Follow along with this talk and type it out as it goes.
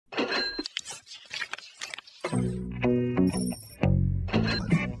Welcome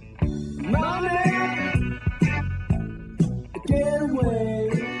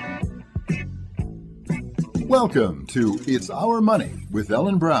to It's Our Money with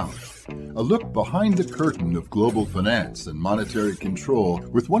Ellen Brown, a look behind the curtain of global finance and monetary control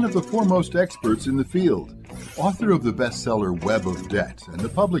with one of the foremost experts in the field. Author of the bestseller Web of Debt and the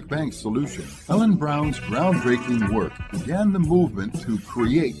Public Bank Solution, Ellen Brown's groundbreaking work began the movement to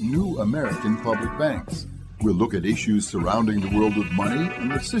create new American public banks. We'll look at issues surrounding the world of money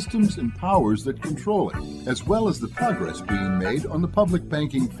and the systems and powers that control it, as well as the progress being made on the public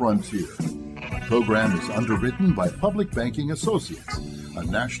banking frontier. The program is underwritten by Public Banking Associates, a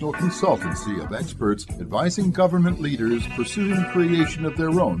national consultancy of experts advising government leaders pursuing the creation of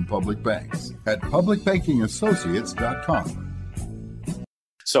their own public banks at publicbankingassociates.com.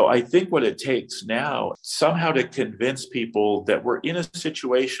 So I think what it takes now somehow to convince people that we're in a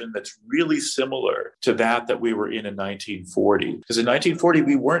situation that's really similar to that we were in 1940. Because in 1940,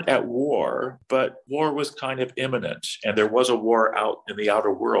 we weren't at war, but war was kind of imminent. And there was a war out in the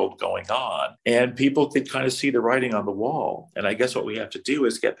outer world going on. And people could kind of see the writing on the wall. And I guess what we have to do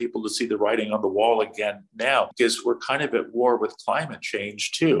is get people to see the writing on the wall again now, because we're kind of at war with climate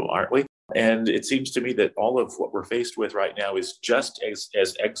change too, aren't we? And it seems to me that all of what we're faced with right now is just as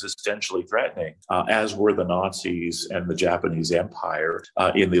existentially threatening as were the Nazis and the Japanese Empire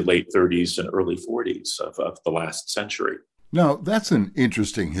in the late 30s and early 40s of the last century. Now, that's an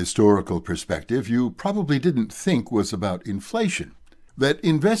interesting historical perspective you probably didn't think was about inflation. That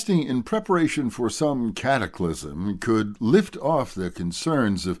investing in preparation for some cataclysm could lift off the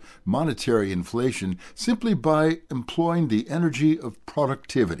concerns of monetary inflation simply by employing the energy of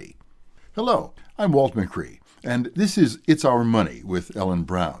productivity. Hello, I'm Walt McCree, and this is It's Our Money with Ellen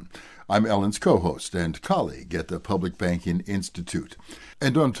Brown. I'm Ellen's co-host and colleague at the Public Banking Institute.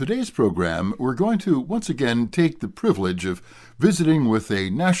 And on today's program, we're going to once again take the privilege of visiting with a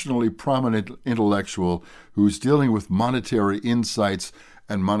nationally prominent intellectual who's dealing with monetary insights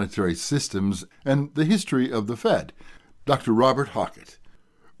and monetary systems and the history of the Fed, Dr. Robert Hockett.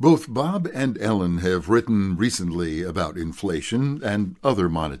 Both Bob and Ellen have written recently about inflation and other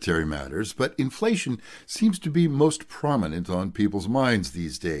monetary matters, but inflation seems to be most prominent on people's minds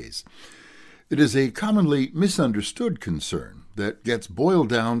these days. It is a commonly misunderstood concern that gets boiled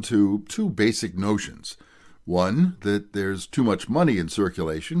down to two basic notions. One, that there's too much money in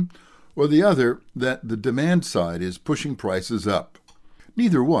circulation, or the other, that the demand side is pushing prices up.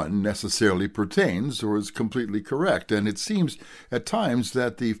 Neither one necessarily pertains or is completely correct, and it seems at times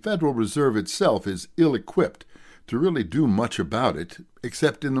that the Federal Reserve itself is ill-equipped to really do much about it,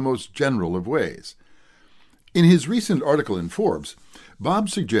 except in the most general of ways. In his recent article in Forbes, Bob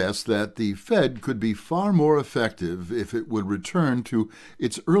suggests that the Fed could be far more effective if it would return to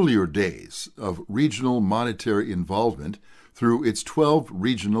its earlier days of regional monetary involvement through its 12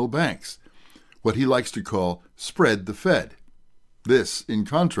 regional banks, what he likes to call spread the Fed. This, in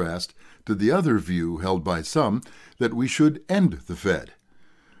contrast to the other view held by some that we should end the Fed.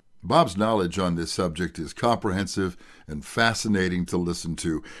 Bob's knowledge on this subject is comprehensive and fascinating to listen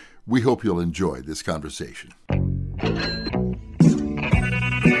to. We hope you'll enjoy this conversation.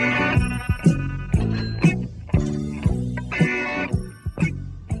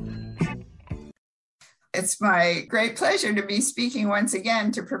 It's my great pleasure to be speaking once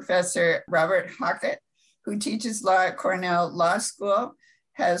again to Professor Robert Hockett, who teaches law at Cornell Law School,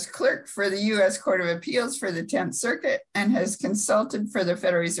 has clerked for the U.S. Court of Appeals for the 10th Circuit, and has consulted for the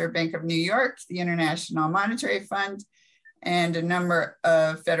Federal Reserve Bank of New York, the International Monetary Fund, and a number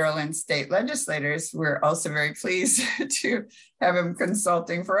of federal and state legislators. We're also very pleased to have him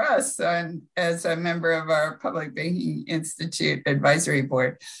consulting for us and as a member of our Public Banking Institute Advisory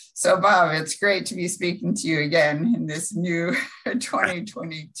Board. So Bob, it's great to be speaking to you again in this new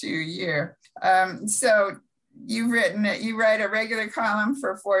 2022 year. So you write a regular column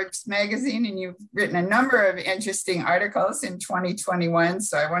for Forbes magazine, and you've written a number of interesting articles in 2021.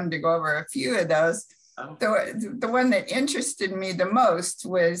 So I wanted to go over a few of those. The one that interested me the most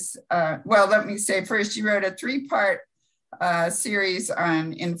was, let me say first, you wrote a 3-part series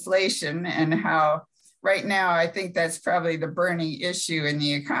on inflation and how right now, I think that's probably the burning issue in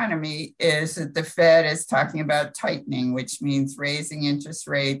the economy is that the Fed is talking about tightening, which means raising interest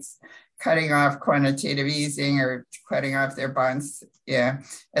rates, cutting off quantitative easing or cutting off their bonds,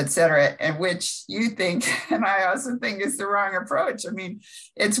 et cetera, and which you think, and I also think is the wrong approach. I mean,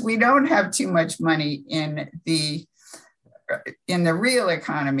 we don't have too much money in the real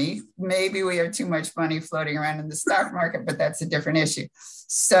economy. Maybe we have too much money floating around in the stock market, but that's a different issue.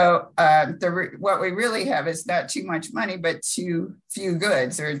 So what we really have is not too much money, but too few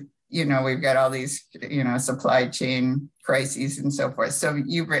goods, or we've got all these, supply chain crises and so forth. So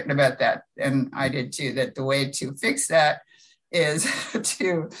you've written about that, and I did too, that the way to fix that is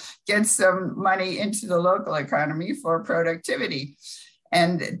to get some money into the local economy for productivity.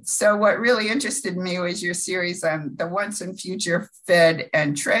 And so what really interested me was your series on the once and future Fed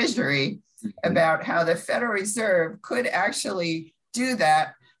and Treasury, about how the Federal Reserve could actually do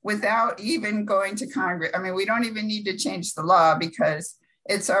that without even going to Congress. I mean, we don't even need to change the law because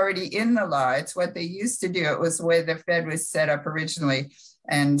it's already in the law. It's what they used to do. It was the way the Fed was set up originally.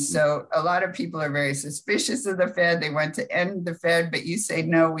 And so a lot of people are very suspicious of the Fed. They want to end the Fed, but you say,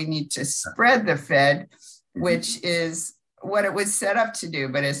 no, we need to spread the Fed, which is what it was set up to do,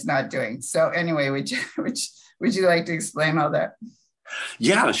 but it's not doing. So anyway, would you like to explain all that?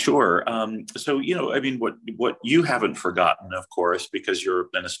 Yeah, sure. So, what you haven't forgotten, of course, because you're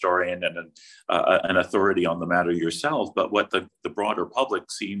an historian and an authority on the matter yourself, but what the broader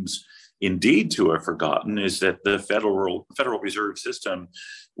public seems indeed to have forgotten is that the Federal Reserve System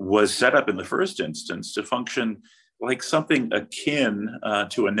was set up in the first instance to function like something akin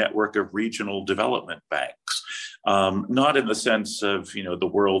to a network of regional development banks. Not in the sense of, the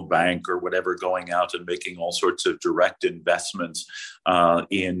World Bank or whatever going out and making all sorts of direct investments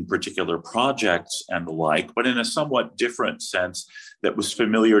in particular projects and the like, but in a somewhat different sense that was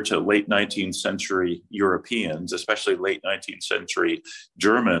familiar to late 19th century Europeans, especially late 19th century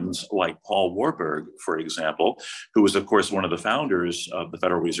Germans like Paul Warburg, for example, who was, of course, one of the founders of the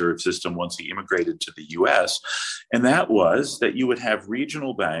Federal Reserve System once he immigrated to the US. And that was that you would have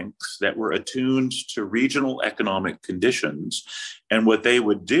regional banks that were attuned to regional economic conditions. And what they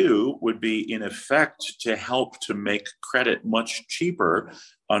would do would be, in effect, to help to make credit much cheaper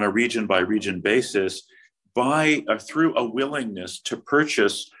on a region by region basis through a willingness to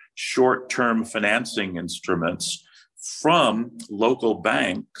purchase short-term financing instruments from local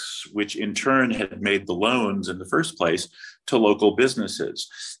banks, which in turn had made the loans in the first place to local businesses.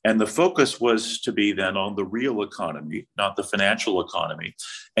 And the focus was to be then on the real economy, not the financial economy,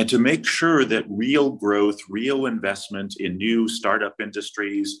 and to make sure that real growth, real investment in new startup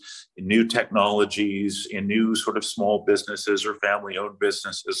industries, in new technologies, in new sort of small businesses or family-owned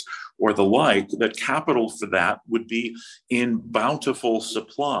businesses or the like, that capital for that would be in bountiful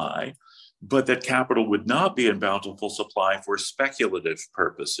supply, but that capital would not be in bountiful supply for speculative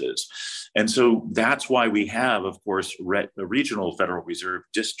purposes. And so that's why we have, of course, the regional Federal Reserve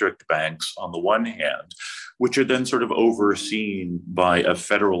district banks on the one hand, which are then sort of overseen by a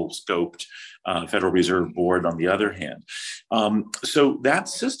federal scoped Federal Reserve Board on the other hand. So that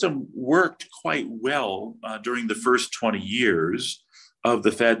system worked quite well during the first 20 years of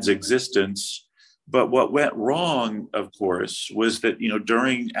the Fed's existence. But what went wrong, of course, was that,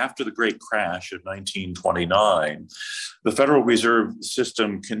 after the great crash of 1929, the Federal Reserve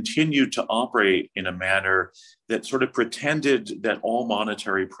System continued to operate in a manner that sort of pretended that all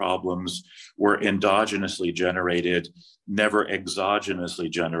monetary problems were endogenously generated, never exogenously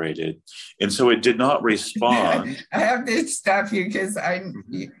generated. And so it did not respond. I have to stop you because I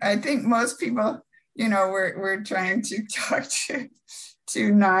think most people, we're trying to talk to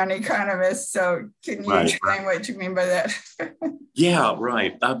non-economists. So can you explain what you mean by that? Yeah,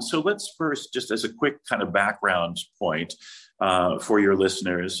 right. So let's first, just as a quick kind of background point for your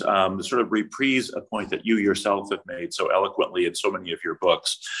listeners, sort of reprise a point that you yourself have made so eloquently in so many of your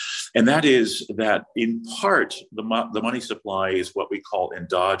books. And that is that in part, the money supply is what we call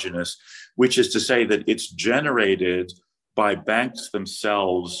endogenous, which is to say that it's generated by banks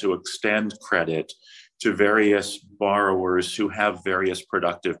themselves who extend credit to various borrowers who have various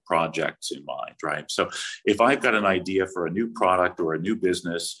productive projects in mind, right? So if I've got an idea for a new product or a new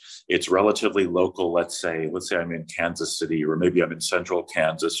business, it's relatively local. Let's say I'm in Kansas City, or maybe I'm in central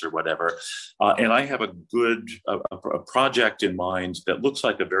Kansas or whatever, and I have a project in mind that looks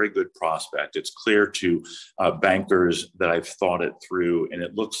like a very good prospect. It's clear to bankers that I've thought it through, and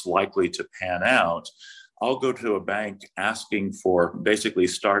it looks likely to pan out. I'll go to a bank asking for basically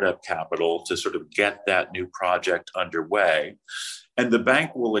startup capital to sort of get that new project underway. And the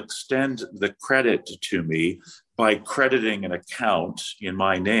bank will extend the credit to me by crediting an account in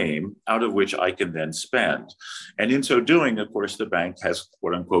my name, out of which I can then spend. And in so doing, of course, the bank has,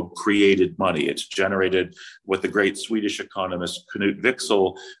 quote unquote, created money. It's generated what the great Swedish economist Knut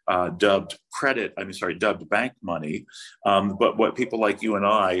Wicksell dubbed bank money. But what people like you and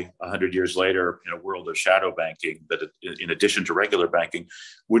I, 100 years later, in a world of shadow banking, that in addition to regular banking,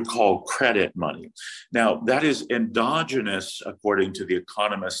 would call credit money. Now, that is endogenous, according to the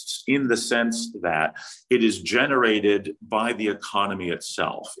economists, in the sense that it is generated by the economy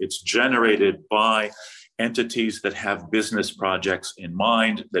itself. It's generated by entities that have business projects in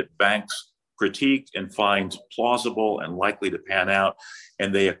mind that banks critique and find plausible and likely to pan out, and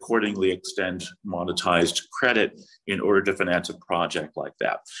they accordingly extend monetized credit in order to finance a project like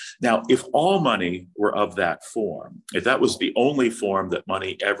that. Now, if all money were of that form, if that was the only form that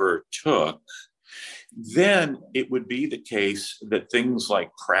money ever took, then it would be the case that things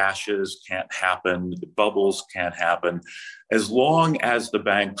like crashes can't happen, bubbles can't happen, as long as the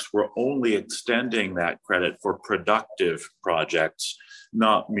banks were only extending that credit for productive projects,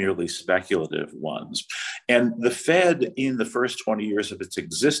 not merely speculative ones. And the Fed, in the first 20 years of its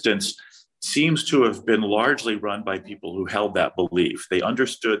existence, seems to have been largely run by people who held that belief. They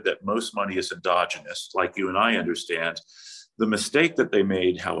understood that most money is endogenous, like you and I understand. The mistake that they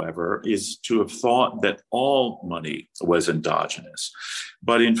made, however, is to have thought that all money was endogenous.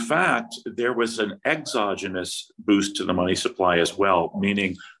 But in fact, there was an exogenous boost to the money supply as well,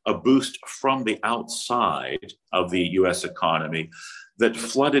 meaning a boost from the outside of the US economy that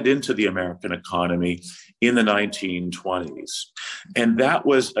flooded into the American economy in the 1920s. And that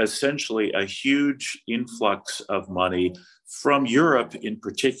was essentially a huge influx of money from Europe in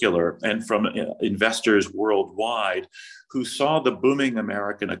particular, and from investors worldwide who saw the booming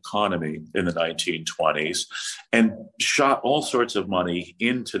American economy in the 1920s and shot all sorts of money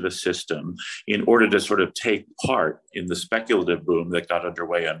into the system in order to sort of take part in the speculative boom that got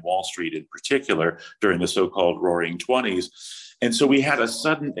underway on Wall Street in particular during the so-called Roaring '20s. And so we had a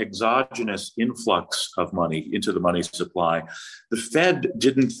sudden exogenous influx of money into the money supply. The Fed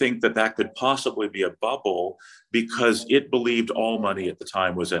didn't think that that could possibly be a bubble because it believed all money at the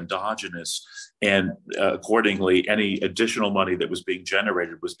time was endogenous. And accordingly, any additional money that was being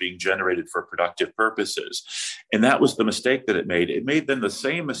generated for productive purposes. And that was the mistake that it made. It made then the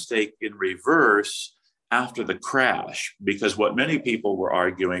same mistake in reverse after the crash, because what many people were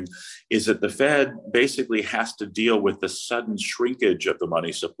arguing is that the Fed basically has to deal with the sudden shrinkage of the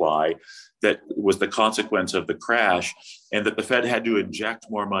money supply that was the consequence of the crash, and that the Fed had to inject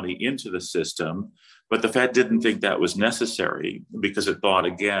more money into the system. But the Fed didn't think that was necessary because it thought,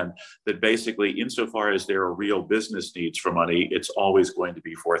 again, that basically insofar as there are real business needs for money, it's always going to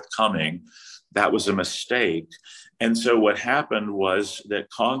be forthcoming. That was a mistake. And so what happened was that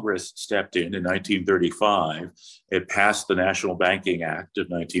Congress stepped in 1935. It passed the National Banking Act of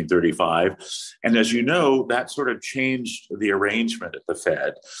 1935. And as you know, that sort of changed the arrangement at the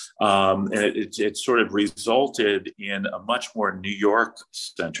Fed. And it sort of resulted in a much more New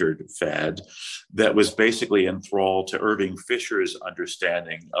York-centered Fed that was basically enthralled to Irving Fisher's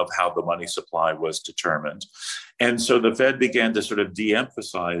understanding of how the money supply was determined. And so the Fed began to sort of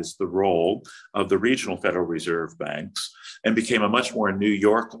de-emphasize the role of the regional Federal Reserve banks and became a much more New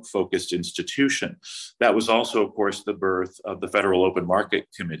York-focused institution. That was also, of course, the birth of the Federal Open Market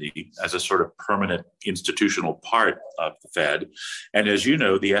Committee as a sort of permanent institutional part of the Fed. And as you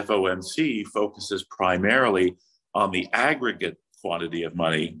know, the FOMC focuses primarily on the aggregate quantity of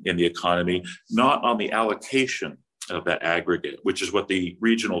money in the economy, not on the allocation of that aggregate, which is what the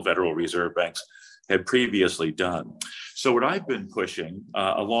regional Federal Reserve banks had previously done. So what I've been pushing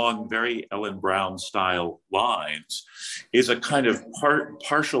along very Ellen Brown style lines is a kind of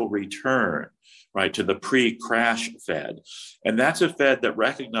partial return, right, to the pre-crash Fed. And that's a Fed that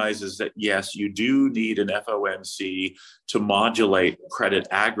recognizes that, yes, you do need an FOMC to modulate credit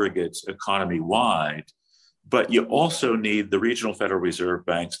aggregates economy-wide, but you also need the regional Federal Reserve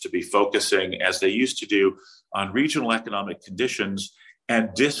banks to be focusing, as they used to do, on regional economic conditions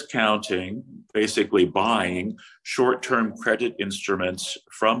and discounting, basically buying short-term credit instruments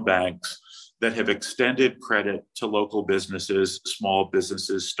from banks that have extended credit to local businesses, small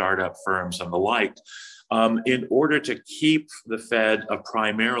businesses, startup firms, and the like, in order to keep the Fed a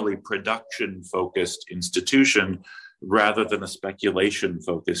primarily production-focused institution rather than a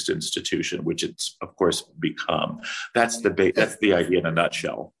speculation-focused institution, which it's, of course, become. That's the idea in a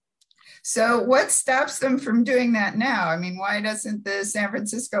nutshell. So what stops them from doing that now? I mean, why doesn't the San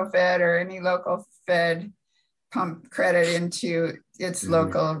Francisco Fed or any local Fed pump credit into its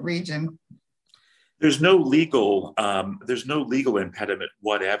local region? There's no legal impediment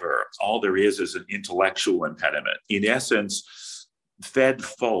whatever. All there is an intellectual impediment. In essence, Fed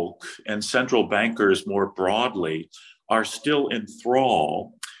folk and central bankers more broadly are still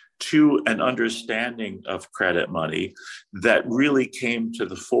enthralled to an understanding of credit money that really came to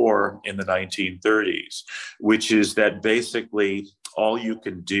the fore in the 1930s, which is that basically all you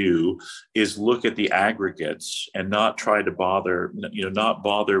can do is look at the aggregates and not try to not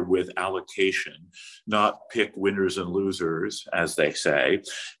bother with allocation, not pick winners and losers, as they say,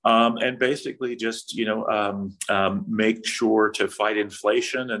 and basically just, make sure to fight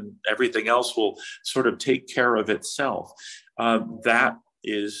inflation and everything else will sort of take care of itself. That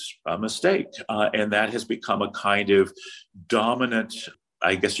is a mistake. And that has become a kind of dominant,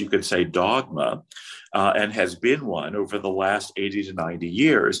 I guess you could say, dogma, and has been one over the last 80 to 90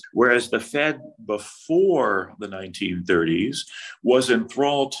 years. Whereas the Fed before the 1930s was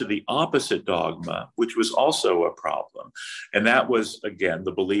enthralled to the opposite dogma, which was also a problem. And that was, again,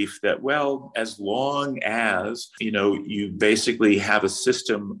 the belief that, well, as long as, you basically have a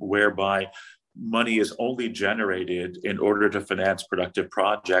system whereby money is only generated in order to finance productive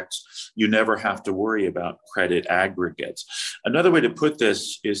projects, you never have to worry about credit aggregates. Another way to put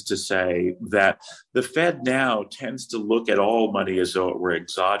this is to say that the Fed now tends to look at all money as though it were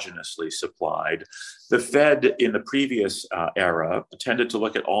exogenously supplied. The Fed in the previous era tended to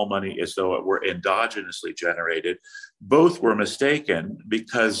look at all money as though it were endogenously generated. Both were mistaken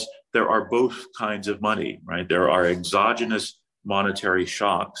because there are both kinds of money, right? There are exogenous monetary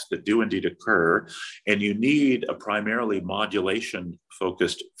shocks that do indeed occur, and you need a primarily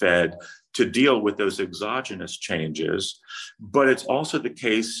modulation-focused Fed to deal with those exogenous changes. But it's also the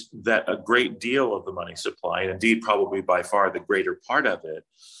case that a great deal of the money supply, and indeed probably by far the greater part of it,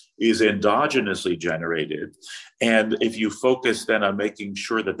 is endogenously generated. And if you focus then on making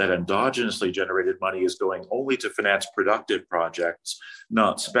sure that that endogenously generated money is going only to finance productive projects,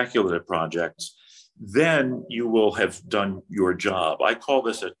 not speculative projects, then you will have done your job. I call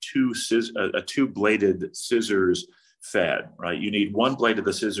this a two-bladed scissors Fed, right? You need one blade of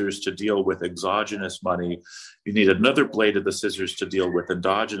the scissors to deal with exogenous money. You need another blade of the scissors to deal with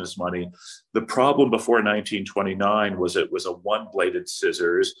endogenous money. The problem before 1929 was it was a one-bladed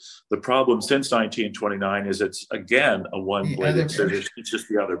scissors. The problem since 1929 is it's, again, a one-bladed scissors. It's just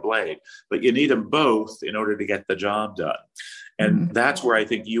the other blade. But you need them both in order to get the job done. And that's where I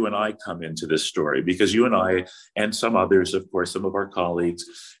think you and I come into this story, because you and I and some others, of course, some of our colleagues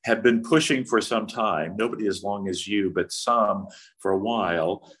have been pushing for some time, nobody as long as you, but some for a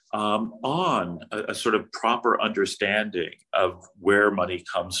while, on a sort of proper understanding of where money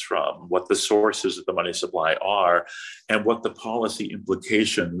comes from, what the sources of the money supply are, and what the policy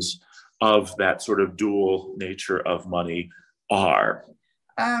implications of that sort of dual nature of money are.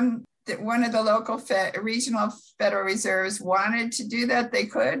 One of the local regional Federal Reserves wanted to do that, they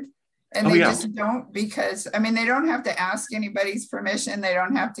could, and they just don't, because, they don't have to ask anybody's permission. They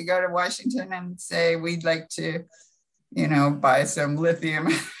don't have to go to Washington and say, we'd like to, buy some lithium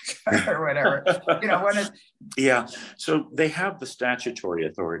or whatever. Yeah, so they have the statutory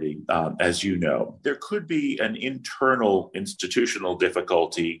authority, as you know. There could be an internal institutional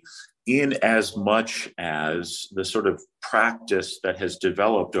difficulty in as much as the sort of practice that has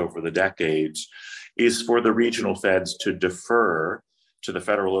developed over the decades is for the regional feds to defer to the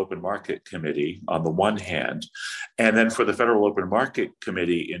Federal Open Market Committee on the one hand, and then for the Federal Open Market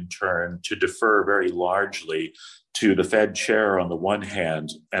Committee in turn to defer very largely to the Fed chair on the one hand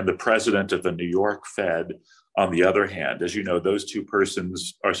and the president of the New York Fed on the other hand. As you know, those two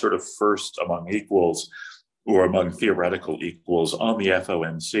persons are sort of first among equals, or among theoretical equals on the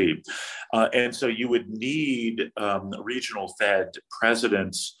FOMC. And so you would need regional Fed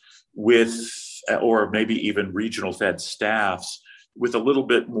presidents with, or maybe even regional Fed staffs with a little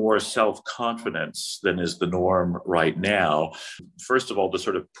bit more self-confidence than is the norm right now. First of all, to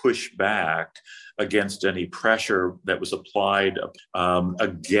sort of push back against any pressure that was applied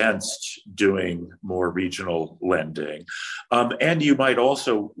against doing more regional lending. And you might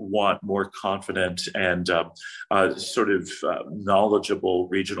also want more confident and knowledgeable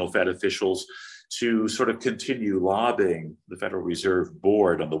regional Fed officials to sort of continue lobbying the Federal Reserve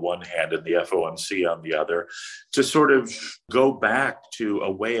Board on the one hand and the FOMC on the other, to sort of go back to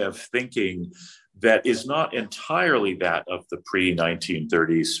a way of thinking that is not entirely that of the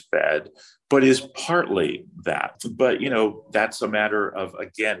pre-1930s Fed, but is partly that. But, that's a matter of,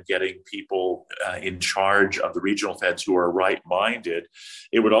 again, getting people in charge of the regional Feds who are right-minded.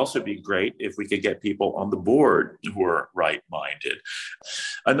 It would also be great if we could get people on the board who are right-minded.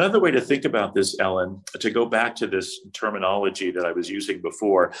 Another way to think about this, Ellen, to go back to this terminology that I was using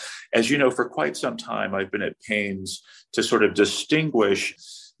before, as you know, for quite some time, I've been at pains to sort of distinguish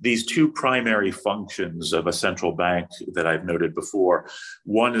these two primary functions of a central bank that I've noted before.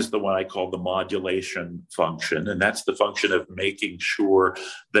 One is the one I call the modulation function, and that's the function of making sure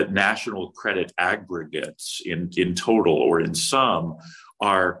that national credit aggregates in total or in sum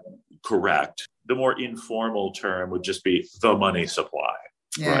are correct. the more informal term would just be the money supply.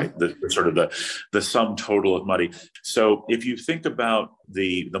 Yeah. Right, the sum total of money. So if you think about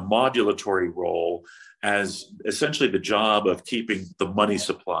the modulatory role as essentially the job of keeping the money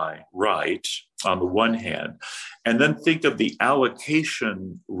supply right on the one hand, and then think of the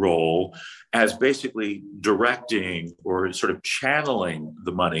allocation role as basically directing or sort of channeling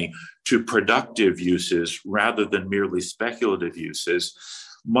the money to productive uses rather than merely speculative uses.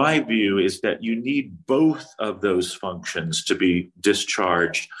 My view is that you need both of those functions to be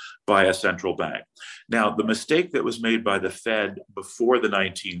discharged by a central bank. Now, the mistake that was made by the Fed before the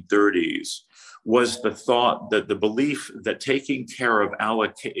 1930s was the thought that the belief that taking care of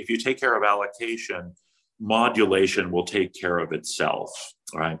if you take care of allocation, modulation will take care of itself,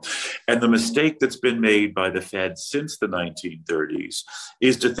 right? And the mistake that's been made by the Fed since the 1930s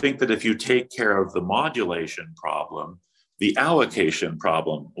is to think that if you take care of the modulation problem, the allocation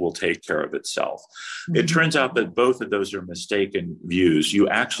problem will take care of itself. Mm-hmm. It turns out that both of those are mistaken views. You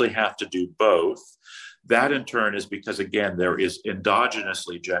actually have to do both. That in turn is because, again, there is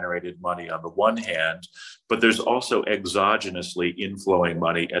endogenously generated money on the one hand, but there's also exogenously inflowing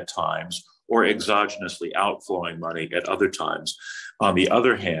money at times, or exogenously outflowing money at other times on the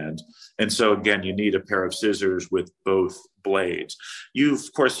other hand. And so again, you need a pair of scissors with both blades. You, of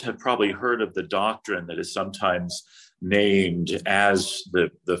course, have probably heard of the doctrine that is sometimes named as the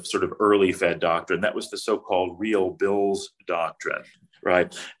sort of early Fed doctrine. That was the so-called real bills doctrine,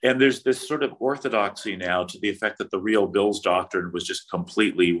 right? And there's this sort of orthodoxy now to the effect that the real bills doctrine was just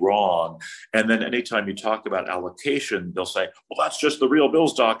completely wrong. And then anytime you talk about allocation, they'll say, well, that's just the real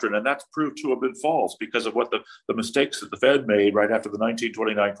bills doctrine. And that's proved to have been false because of what the mistakes that the Fed made right after the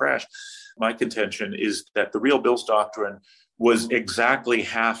 1929 crash. My contention is that the real bills doctrine was exactly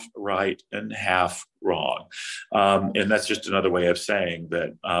half right and half wrong. And that's just another way of saying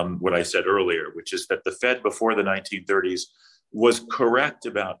that what I said earlier, which is that the Fed before the 1930s was correct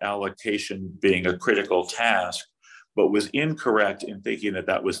about allocation being a critical task, but was incorrect in thinking that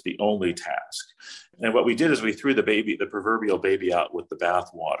that was the only task. And what we did is we threw the proverbial baby out with the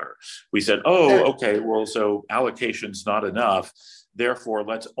bathwater. We said, oh, okay, well, so allocation's not enough. Therefore,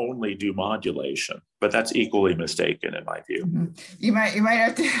 let's only do modulation. But that's equally mistaken in my view. Mm-hmm. You might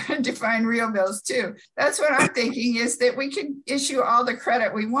have to define real bills too. That's what I'm thinking, is that we can issue all the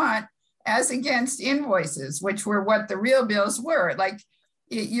credit we want as against invoices, which were what the real bills were. Like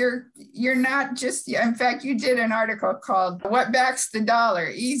you're not just, in fact, you did an article called "What Backs the Dollar?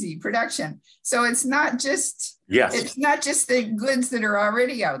 Easy Production." So it's not just It's not just the goods that are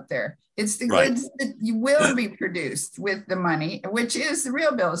already out there. It's the goods that you will be produced with the money, which is the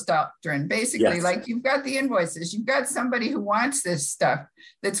real bills doctrine. Basically, like you've got the invoices, you've got somebody who wants this stuff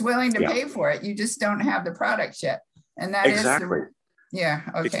that's willing to pay for it. You just don't have the product yet. And that is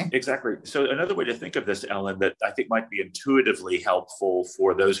okay. Exactly. So another way to think of this, Ellen, that I think might be intuitively helpful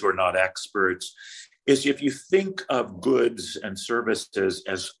for those who are not experts is if you think of goods and services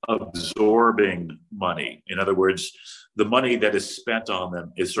as absorbing money. In other words, the money that is spent on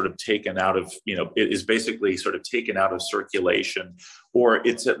them is sort of taken out of, it is basically sort of taken out of circulation, or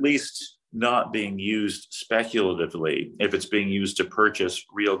it's at least not being used speculatively if it's being used to purchase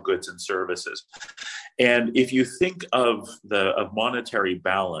real goods and services. And if you think of monetary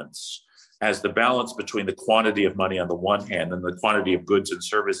balance as the balance between the quantity of money on the one hand and the quantity of goods and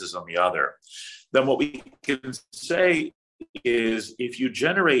services on the other, then what we can say is if you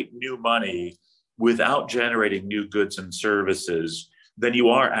generate new money without generating new goods and services, then you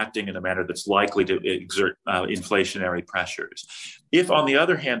are acting in a manner that's likely to exert inflationary pressures. If, on the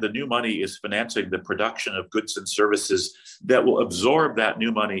other hand, the new money is financing the production of goods and services that will absorb that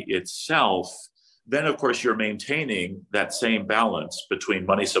new money itself, then, of course, you're maintaining that same balance between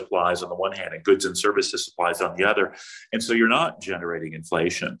money supplies on the one hand and goods and services supplies on the other. And so you're not generating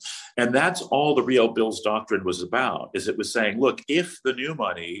inflation. And that's all the real bills doctrine was about, is it was saying, look, if the new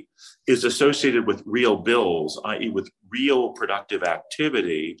money is associated with real bills, i.e. with real productive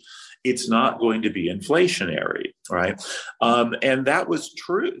activity, it's not going to be inflationary, right? And that was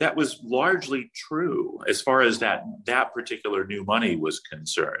true. That was largely true as far as that particular new money was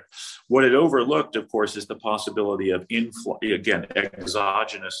concerned. What it overlooked, of course, is the possibility of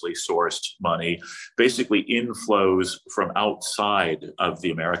exogenously sourced money, basically inflows from outside of the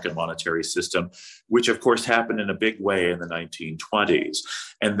American monetary system, which of course happened in a big way in the 1920s.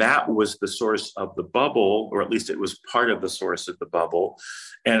 And that was the source of the bubble, or at least it was part of the source of the bubble.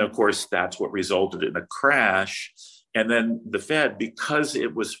 And of course, that's what resulted in a crash. And then the Fed, because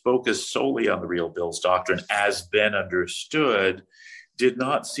it was focused solely on the real bills doctrine as then understood, did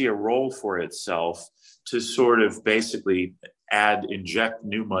not see a role for itself to sort of basically inject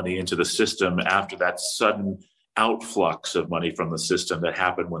new money into the system after that sudden outflux of money from the system that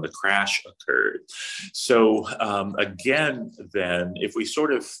happened when the crash occurred. So again, then, if we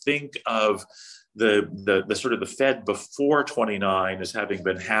sort of think of the sort of the Fed before 29 as having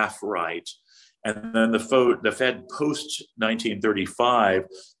been half right, and then the Fed post 1935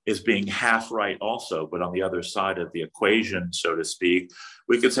 is being half right also, but on the other side of the equation, so to speak,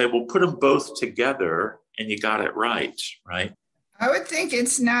 we could say, well, put them both together and you got it right, right? I would think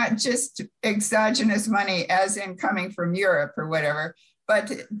it's not just exogenous money as in coming from Europe or whatever, but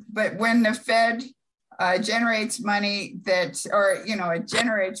when the Fed generates money it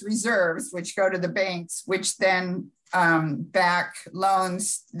generates reserves, which go to the banks, which then back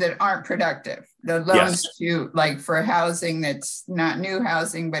loans that aren't productive. The loans to, like, for housing that's not new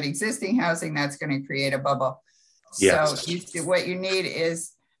housing, but existing housing, that's going to create a bubble. Yes. So what you need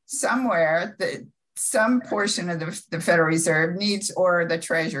is somewhere that some portion of the Federal Reserve needs, or the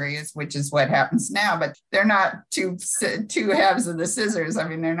Treasury which is what happens now, but they're not two halves of the scissors. I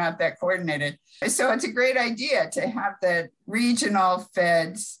mean, they're not that coordinated. So it's a great idea to have the regional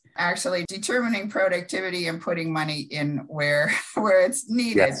Feds actually determining productivity and putting money in where it's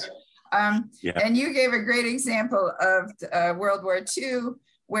needed. Yes. And you gave a great example of World War II,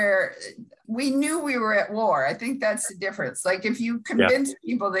 where we knew we were at war. I think that's the difference. Like, if you convince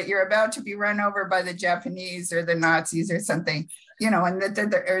people that you're about to be run over by the Japanese or the Nazis or something, and that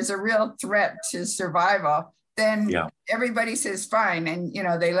there's a real threat to survival, then everybody says fine. And,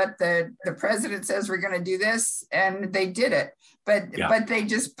 they let the president says we're going to do this, and they did it. But they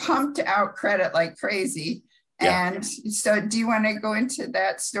just pumped out credit like crazy. And so do you want to go into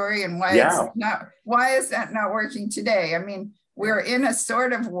that story and why is that not working today? I mean, we're in a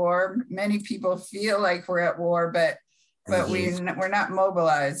sort of war. Many people feel like we're at war, but we're not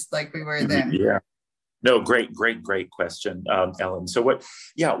mobilized like we were then. Yeah. No, great question, Ellen. So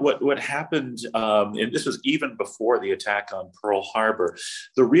what happened, and this was even before the attack on Pearl Harbor,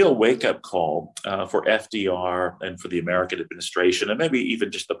 the real wake-up call for FDR and for the American administration, and maybe even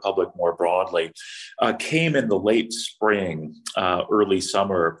just the public more broadly, came in the late spring, early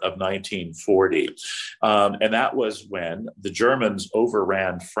summer of 1940. And that was when the Germans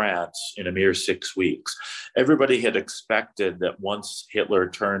overran France in a mere 6 weeks. Everybody had expected that once Hitler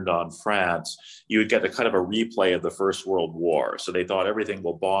turned on France, you would get a kind of a replay of the First World War. So they thought everything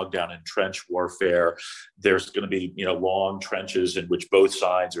will bog down in trench warfare. There's going to be, long trenches in which both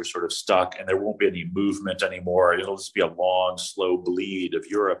sides are sort of stuck, and there won't be any movement anymore. It'll just be a long, slow bleed of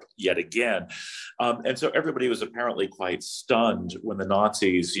Europe yet again. And so everybody was apparently quite stunned when the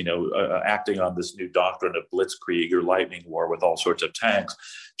Nazis, acting on this new doctrine of blitzkrieg or lightning war with all sorts of tanks,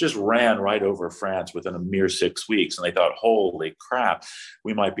 just ran right over France within a mere 6 weeks. And they thought, holy crap,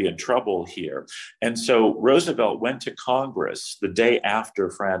 we might be in trouble here. And so Roosevelt went to Congress the day after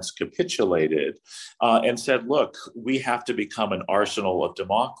France capitulated and said, look, we have to become an arsenal of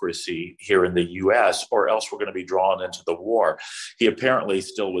democracy here in the US, or else we're going to be drawn into the war. He apparently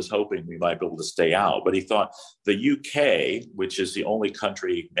still was hoping we might be able to stay out, but he thought the UK, which is the only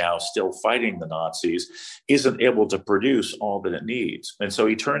country now still fighting the Nazis, isn't able to produce all that it needs. And so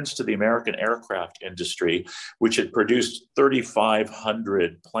he turns to the American aircraft industry, which had produced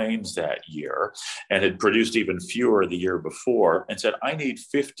 3,500 planes that year and had produced even fewer the year before, and said, I need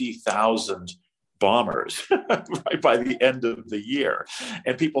 50,000 bombers right by the end of the year.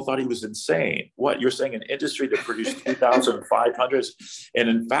 And people thought he was insane. What, you're saying an industry that produced 2,500? And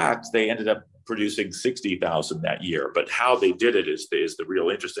in fact, they ended up producing 60,000 that year. But how they did it is the real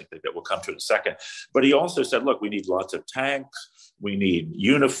interesting thing that we'll come to in a second. But he also said, look, we need lots of tanks, we need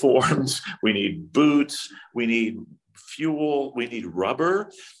uniforms, we need boots, we need fuel, we need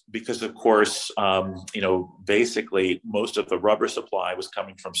rubber, because of course, basically most of the rubber supply was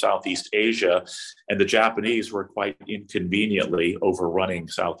coming from Southeast Asia, and the Japanese were quite inconveniently overrunning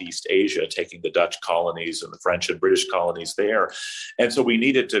Southeast Asia, taking the Dutch colonies and the French and British colonies there. And so we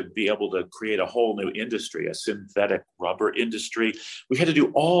needed to be able to create a whole new industry, a synthetic rubber industry. We had to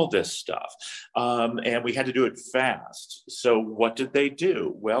do all this stuff, and we had to do it fast. So what did they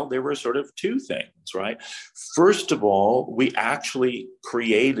do? Well, there were sort of two things, right? First of all, we actually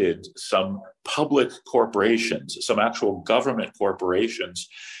created some public corporations, some actual government corporations,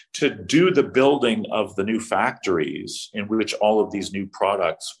 to do the building of the new factories in which all of these new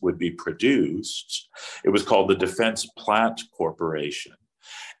products would be produced. It was called the Defense Plant Corporation.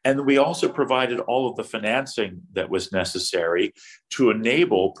 And we also provided all of the financing that was necessary to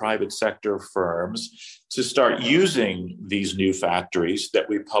enable private sector firms to start using these new factories that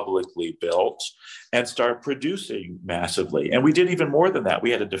we publicly built and start producing massively. And we did even more than that.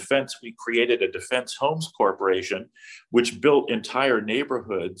 We created a defense homes corporation, which built entire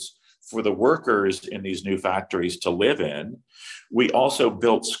neighborhoods for the workers in these new factories to live in. We also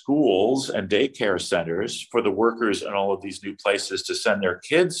built schools and daycare centers for the workers in all of these new places to send their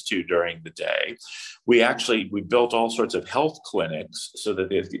kids to during the day. We built all sorts of health clinics so that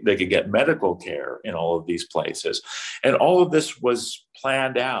they could get medical care in all of these places. And all of this was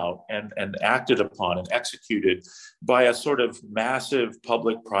planned out and acted upon and executed by a sort of massive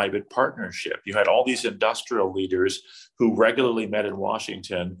public-private partnership. You had all these industrial leaders who regularly met in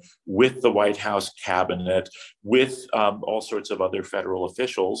Washington with the White House cabinet, with all sorts of other federal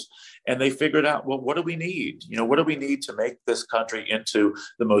officials, and they figured out, well, what do we need? What do we need to make this country into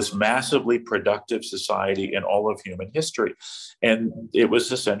the most massively productive society in all of human history? And it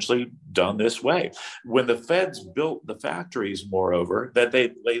was essentially done this way. When the feds built the factories, moreover, that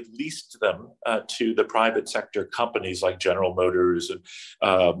they leased them to the private sector companies like General Motors and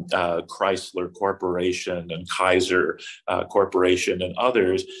Chrysler Corporation and Kaiser Corporation and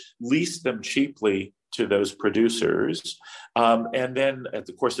others, leased them cheaply to those producers. And then, of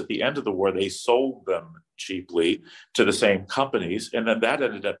course, at the end of the war, they sold them cheaply to the same companies. And then that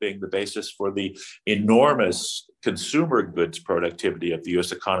ended up being the basis for the enormous consumer goods productivity of the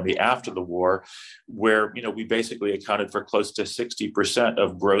US economy after the war, where we basically accounted for close to 60%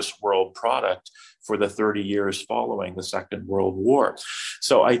 of gross world product for the 30 years following the Second World War.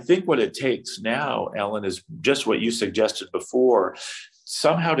 So I think what it takes now, Ellen, is just what you suggested before,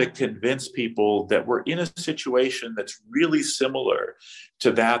 somehow to convince people that we're in a situation that's really similar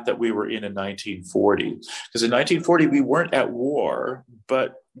to that we were in 1940. Because in 1940, we weren't at war,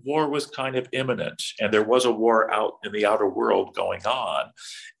 but war was kind of imminent, and there was a war out in the outer world going on,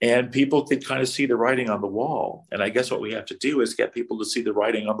 and people could kind of see the writing on the wall. And I guess what we have to do is get people to see the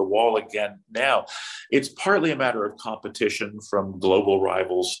writing on the wall again now. It's partly a matter of competition from global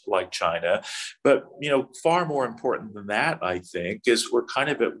rivals like China, but far more important than that, I think, is we're kind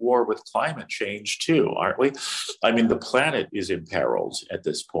of at war with climate change too, aren't we? I mean, the planet is imperiled at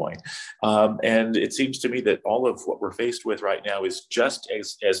this point. And it seems to me that all of what we're faced with right now is just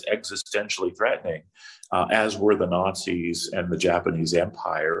as existentially threatening as were the Nazis and the Japanese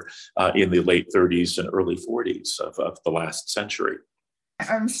Empire in the late 30s and early 40s of the last century.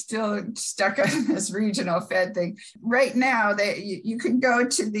 I'm still stuck on this regional Fed thing. Right now, you can go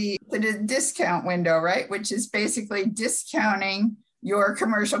to the discount window, right? Which is basically discounting your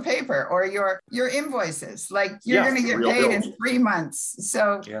commercial paper or your invoices. Like you're going to get paid bills in 3 months.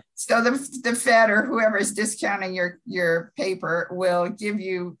 So the Fed or whoever is discounting your paper will give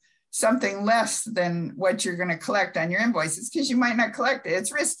you something less than what you're going to collect on your invoices, because you might not collect it.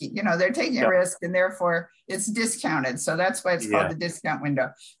 It's risky. They're taking a risk, and therefore it's discounted. So that's why it's called the discount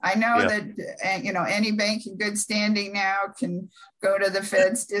window. I know that, any bank in good standing now can go to the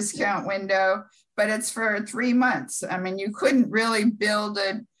Fed's discount window, but it's for 3 months. I mean, you couldn't really build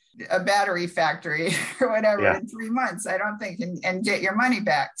a battery factory or whatever in 3 months, I don't think, and get your money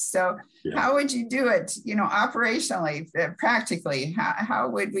back. So how would you do it, operationally, practically? How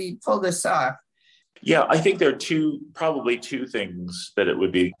would we pull this off? Yeah, I think there are probably two things that it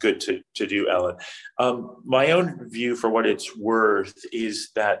would be good to do, Ellen. My own view, for what it's worth, is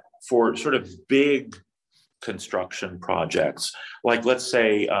that for sort of big construction projects, like let's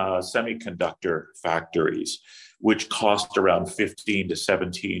say semiconductor factories, which cost around $15 to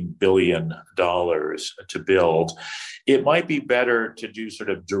 $17 billion to build, it might be better to do sort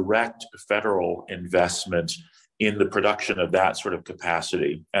of direct federal investment in the production of that sort of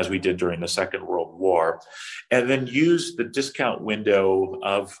capacity, as we did during the Second World War, and then use the discount window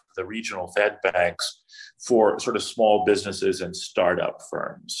of the regional Fed banks for sort of small businesses and startup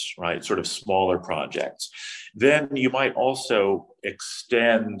firms, right? Sort of smaller projects. Then you might also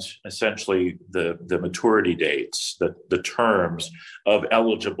extend essentially the maturity dates, the terms of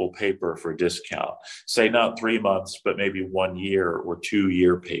eligible paper for discount. Say not 3 months, but maybe 1 year or 2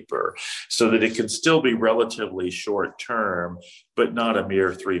 year paper, so that it can still be relatively short term, but not a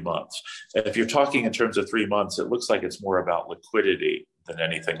mere 3 months. If you're talking in terms of 3 months, it looks like it's more about liquidity than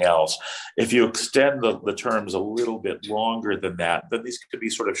anything else. If you extend the terms a little bit longer than that, then these could be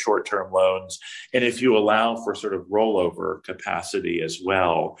sort of short-term loans. And if you allow for sort of rollover capacity as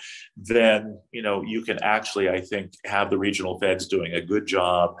well, then you can actually, I think, have the regional Feds doing a good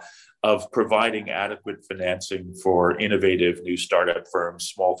job of providing adequate financing for innovative new startup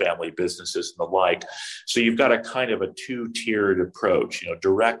firms, small family businesses, and the like. So you've got a kind of a two-tiered approach,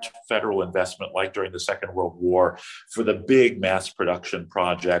 direct federal investment like during the Second World War for the big mass production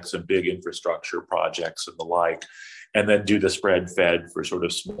projects and big infrastructure projects and the like, and then do the spread Fed for sort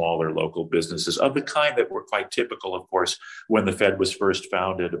of smaller local businesses of the kind that were quite typical, of course, when the Fed was first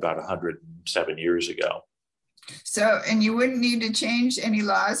founded about 107 years ago. So, and you wouldn't need to change any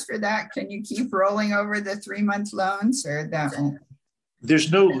laws for that? Can you keep rolling over the 3-month loans, or that won't?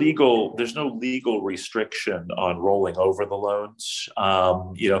 There's no legal restriction on rolling over the loans.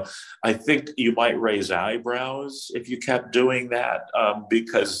 I think you might raise eyebrows if you kept doing that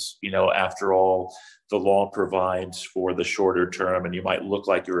because, after all, the law provides for the shorter term and you might look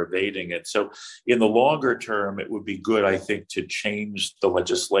like you're evading it. So in the longer term, it would be good, I think, to change the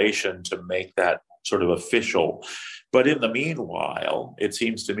legislation to make that sort of official. But in the meanwhile, it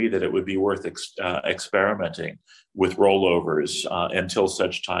seems to me that it would be worth experimenting with rollovers until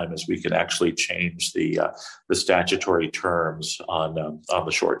such time as we can actually change the statutory terms on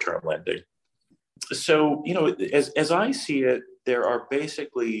the short-term lending. So, as I see it, there are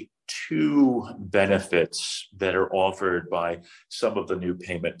basically two benefits that are offered by some of the new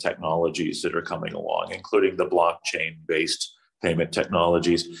payment technologies that are coming along, including the blockchain-based payment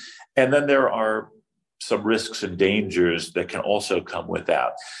technologies. And then there are some risks and dangers that can also come with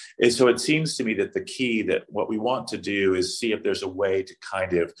that. And so it seems to me that the key, that what we want to do is see if there's a way to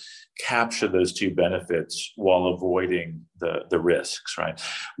kind of capture those two benefits while avoiding the risks, right?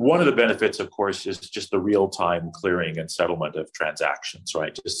 One of the benefits, of course, is just the real-time clearing and settlement of transactions,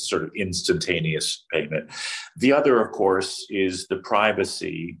 right? Just sort of instantaneous payment. The other, of course, is the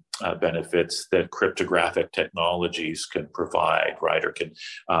privacy benefits that cryptographic technologies can provide, right, or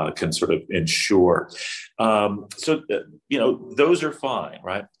can sort of ensure. Those are fine,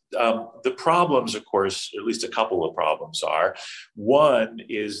 right? The problems, of course, at least a couple of problems are. One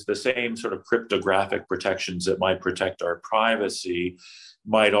is the same sort of cryptographic protections that might protect our privacy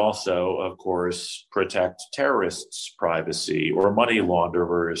might also, of course, protect terrorists' privacy or money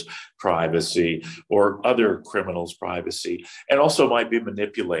launderers' privacy or other criminals' privacy, and also might be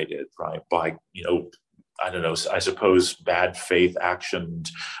manipulated, right, by, I don't know, I suppose bad faith action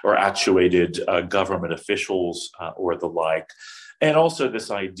or actuated government officials or the like. And also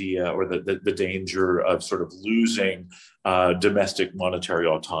this idea or the danger of sort of losing domestic monetary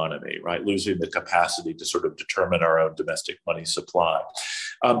autonomy, right? Losing the capacity to sort of determine our own domestic money supply.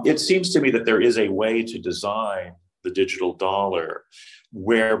 It seems to me that there is a way to design the digital dollar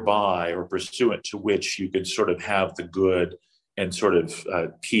whereby or pursuant to which you can sort of have the good and sort of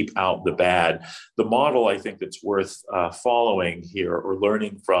keep out the bad. The model I think that's worth following here or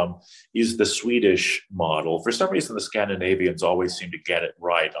learning from is the Swedish model. For some reason, the Scandinavians always seem to get it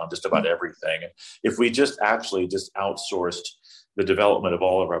right on just about everything. And if we just outsourced the development of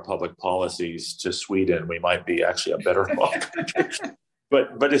all of our public policies to Sweden, we might be actually a better off country.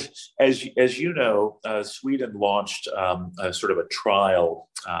 But as you know, Sweden launched a sort of a trial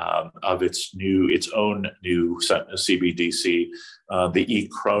of its own new CBDC, the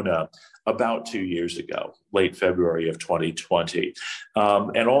e-krona, about 2 years ago, late February of 2020.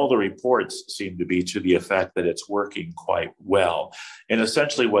 And all the reports seem to be to the effect that it's working quite well. And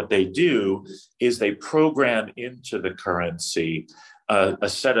essentially what they do is they program into the currency a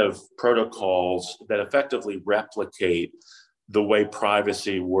set of protocols that effectively replicate the way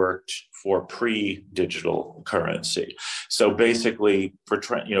privacy worked for pre-digital currency. So basically,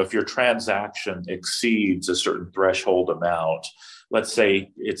 if your transaction exceeds a certain threshold amount, let's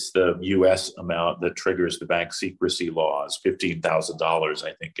say it's the US amount that triggers the bank secrecy laws, $15,000,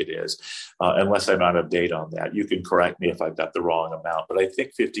 I think it is, unless I'm out of date on that. You can correct me if I've got the wrong amount, but I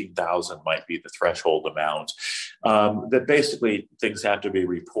think 15,000 might be the threshold amount. That basically things have to be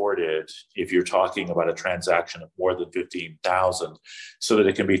reported if you're talking about a transaction of more than 15,000 so that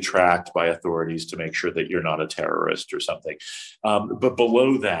it can be tracked by authorities to make sure that you're not a terrorist or something. But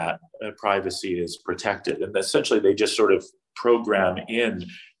below that, privacy is protected. And essentially they just sort of program in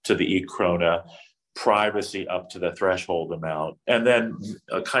to the e-krona privacy up to the threshold amount, and then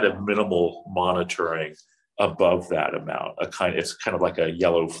a kind of minimal monitoring above that amount. It's kind of like a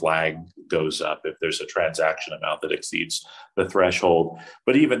yellow flag goes up if there's a transaction amount that exceeds the threshold.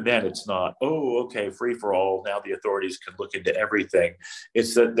 But even then, it's not, free for all. Now the authorities can look into everything.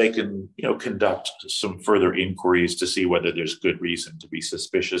 It's that they can, conduct some further inquiries to see whether there's good reason to be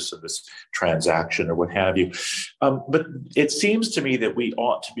suspicious of this transaction or what have you. But it seems to me that we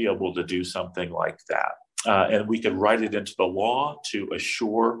ought to be able to do something like that. And we could write it into the law to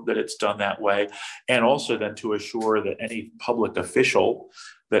assure that it's done that way, and also then to assure that any public official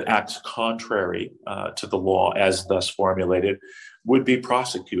that acts contrary to the law as thus formulated would be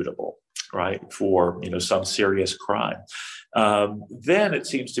prosecutable, right, for some serious crime. Then it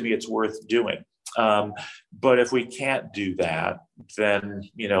seems to me it's worth doing. But if we can't do that, then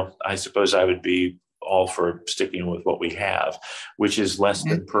I suppose I would be all for sticking with what we have, which is less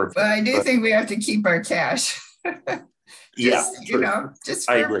than perfect. But I do think we have to keep our cash. I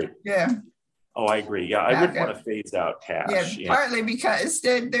agree. Yeah. Oh, I agree. Yeah, I wouldn't want to phase out cash. Yeah, partly because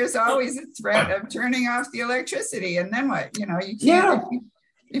there's always a threat of turning off the electricity, and then what? You can't.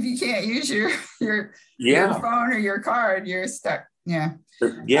 If you can't use your phone or your card, you're stuck. Yeah.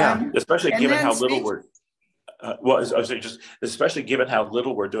 Yeah, especially given how little we're. Especially given how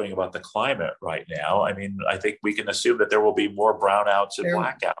little we're doing about the climate right now. I mean, I think we can assume that there will be more brownouts and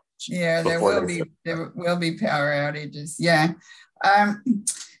blackouts. Yeah, there will be power outages. Yeah.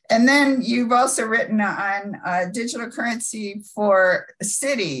 And then you've also written on digital currency for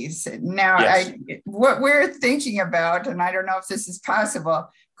cities. Now, yes. What we're thinking about, and I don't know if this is possible,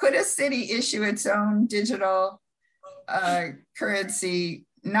 could a city issue its own digital currency,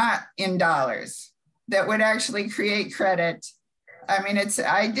 not in dollars, that would actually create credit? I mean,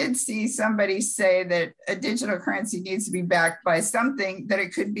 I did see somebody say that a digital currency needs to be backed by something, that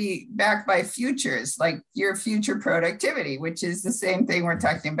it could be backed by futures, like your future productivity, which is the same thing we're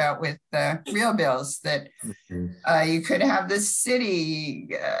talking about with real bills, that you could have the city.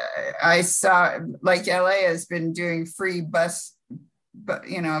 I saw, like LA has been doing free bus, but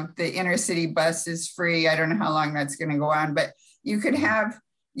the inner city bus is free. I don't know how long that's going to go on, but you could have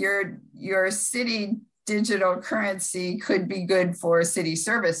your city digital currency could be good for city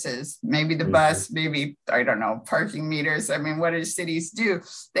services, maybe the bus, maybe, I don't know, parking meters. I mean, what do cities do?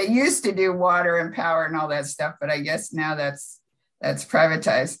 They used to do water and power and all that stuff, but I guess now that's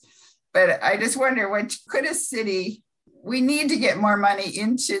privatized. But I just wonder, what could a city, we need to get more money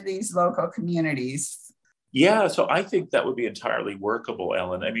into these local communities. Yeah, so I think that would be entirely workable,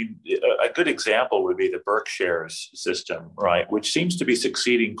 Ellen. I mean, a good example would be the Berkshire's system, right, which seems to be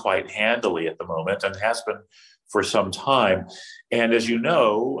succeeding quite handily at the moment and has been for some time. And as you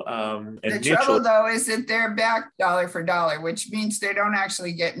know, the trouble, though, is that they're backed dollar for dollar, which means they don't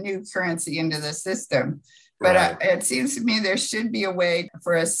actually get new currency into the system. But it seems to me there should be a way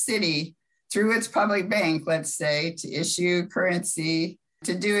for a city, through its public bank, let's say, to issue currency,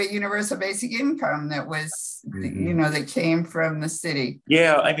 to do a universal basic income that was, that came from the city.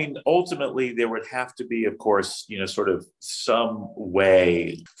 Yeah, I mean, ultimately, there would have to be, of course, sort of some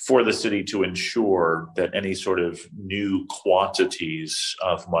way for the city to ensure that any sort of new quantities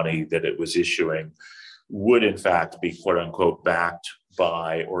of money that it was issuing would, in fact, be, quote unquote, backed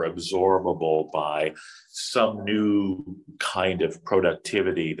by or absorbable by some new kind of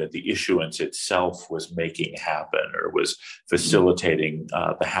productivity that the issuance itself was making happen or was facilitating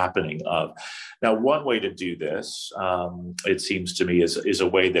the happening of. Now, one way to do this, it seems to me, is a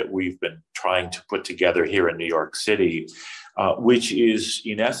way that we've been trying to put together here in New York City, which is,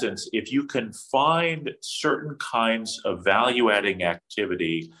 in essence, if you can find certain kinds of value-adding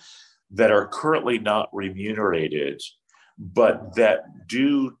activity that are currently not remunerated, but that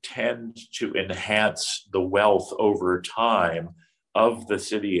do tend to enhance the wealth over time of the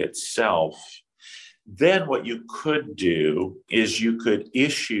city itself, then what you could do is you could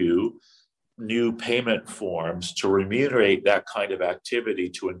issue new payment forms to remunerate that kind of activity,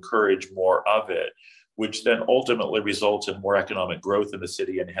 to encourage more of it, which then ultimately results in more economic growth in the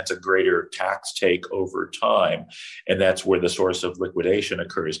city and hence a greater tax take over time. And that's where the source of liquidation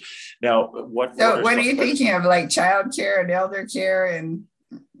occurs. Now, what are you thinking of, like childcare and elder care? And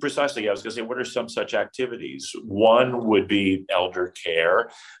precisely, I was going to say, what are some such activities? One would be elder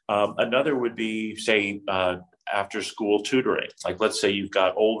care. Another would be, say, after school tutoring. Like, let's say you've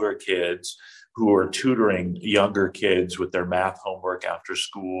got older kids who are tutoring younger kids with their math homework after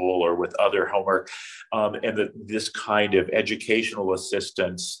school or with other homework. And this kind of educational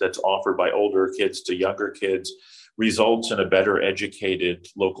assistance that's offered by older kids to younger kids results in a better educated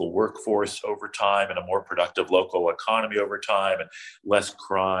local workforce over time and a more productive local economy over time, and less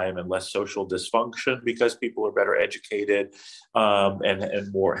crime and less social dysfunction because people are better educated and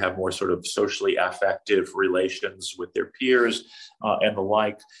have more sort of socially affective relations with their peers and the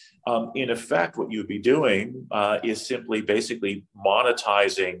like. In effect, what you'd be doing is simply basically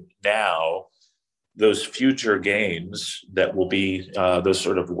monetizing now those future gains that will be those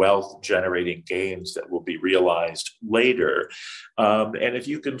sort of wealth generating gains that will be realized later. And if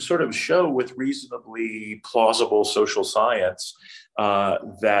you can sort of show with reasonably plausible social science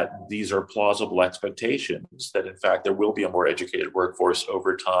that these are plausible expectations, that in fact there will be a more educated workforce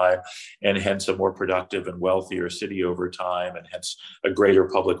over time, and hence a more productive and wealthier city over time, and hence a greater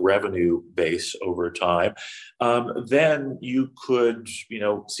public revenue base over time, then you could,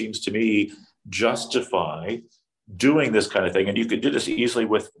 seems to me, justify doing this kind of thing. And you could do this easily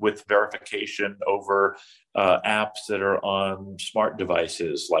with verification over apps that are on smart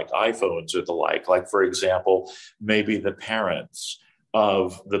devices like iPhones or the like. Like, for example, maybe the parents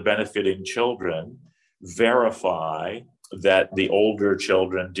of the benefiting children verify that the older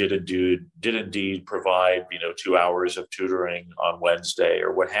children did indeed provide 2 hours of tutoring on Wednesday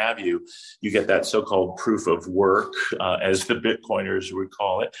or what have you. You get that so-called proof of work, as the Bitcoiners would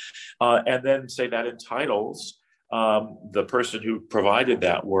call it, and then say that entitles the person who provided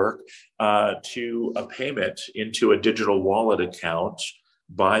that work to a payment into a digital wallet account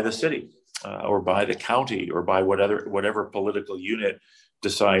by the city or by the county or by whatever political unit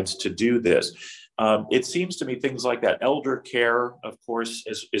decides to do this. It seems to me things like that. Elder care, of course,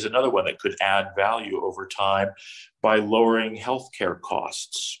 is another one that could add value over time by lowering healthcare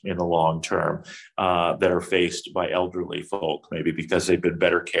costs in the long term that are faced by elderly folk, maybe because they've been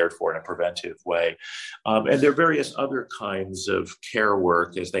better cared for in a preventive way. And there are various other kinds of care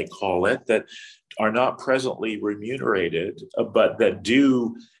work, as they call it, that are not presently remunerated, but that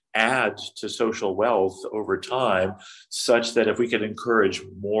do add to social wealth over time, such that if we can encourage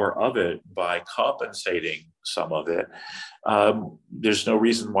more of it by compensating some of it, there's no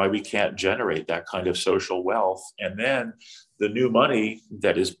reason why we can't generate that kind of social wealth. And then the new money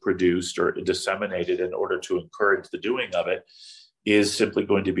that is produced or disseminated in order to encourage the doing of it is simply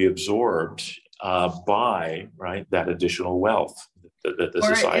going to be absorbed by that additional wealth that the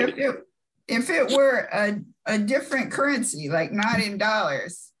society. If it were a different currency, like not in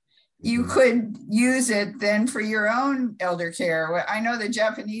dollars, you could use it then for your own elder care. I know the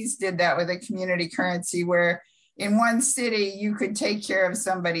Japanese did that with a community currency where in one city you could take care of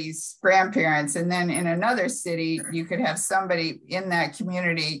somebody's grandparents, and then in another city you could have somebody in that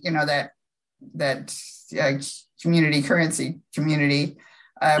community, that community currency community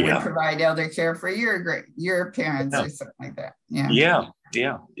would provide elder care for your parents or something like that. Yeah.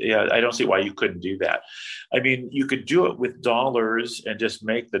 I don't see why you couldn't do that. I mean, you could do it with dollars and just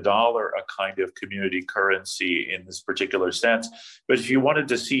make the dollar a kind of community currency in this particular sense. But if you wanted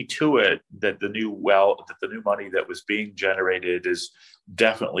to see to it that the new money that was being generated is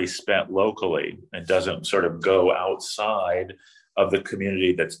definitely spent locally and doesn't sort of go outside of the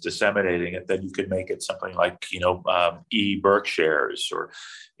community that's disseminating it, then you could make it something like, e-Berkshires or,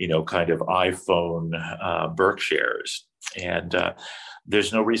 kind of iPhone Berkshires. And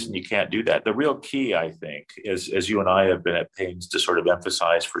there's no reason you can't do that. The real key, I think, as you and I have been at pains to sort of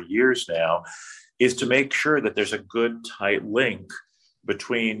emphasize for years now, is to make sure that there's a good, tight link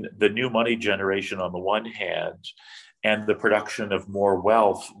between the new money generation on the one hand and the production of more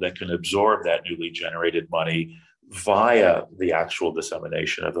wealth that can absorb that newly generated money via the actual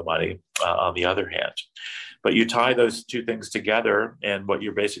dissemination of the money on the other hand. But you tie those two things together, and what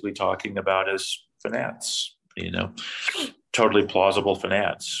you're basically talking about is finance. Totally plausible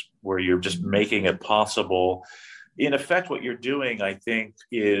finance, where you're just making it possible. In effect, what you're doing, I think,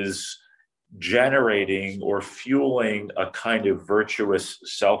 is generating or fueling a kind of virtuous,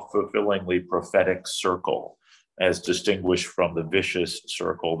 self-fulfillingly prophetic circle, as distinguished from the vicious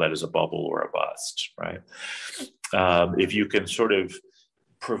circle that is a bubble or a bust, right? If you can sort of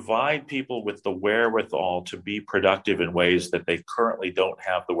provide people with the wherewithal to be productive in ways that they currently don't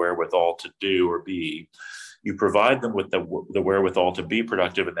have the wherewithal to do or be, you provide them with the wherewithal to be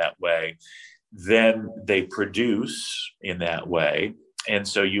productive in that way, then they produce in that way. And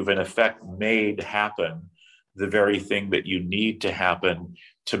so you've in effect made happen the very thing that you need to happen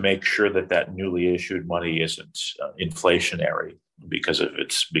to make sure that newly issued money isn't inflationary because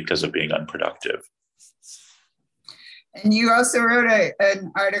of being unproductive. And you also wrote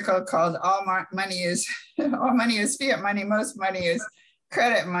an article called "All Money is Fiat Money, Most Money is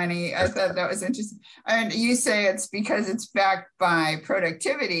Credit Money." I thought that was interesting. And you say it's because it's backed by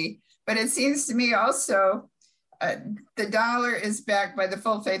productivity, but it seems to me also the dollar is backed by the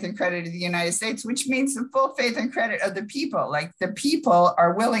full faith and credit of the United States, which means the full faith and credit of the people. Like the people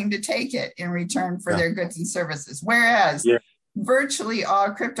are willing to take it in return for their goods and services, whereas virtually all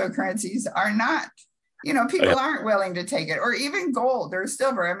cryptocurrencies are not. People aren't willing to take it, or even gold or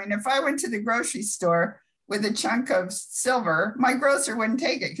silver. I mean, if I went to the grocery store with a chunk of silver, my grocer wouldn't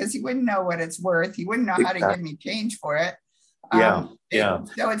take it because he wouldn't know what it's worth. He wouldn't know how to give me change for it. So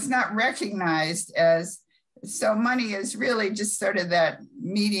it's not recognized as, so money is really just sort of that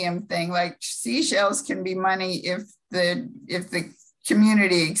medium thing. Like seashells can be money if the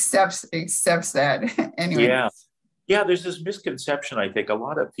community accepts that anyway. Yeah. Yeah, there's this misconception. I think a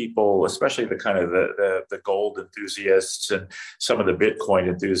lot of people, especially the kind of the gold enthusiasts and some of the Bitcoin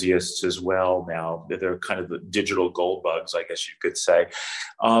enthusiasts as well now, they're kind of the digital gold bugs, I guess you could say.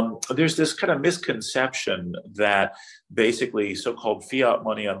 There's this kind of misconception that basically so-called fiat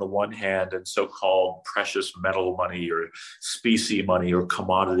money on the one hand and so-called precious metal money or specie money or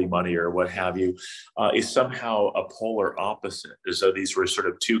commodity money or what have you is somehow a polar opposite, as though these were sort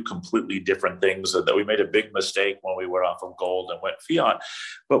of two completely different things, and that we made a big mistake when we went off of gold and went fiat.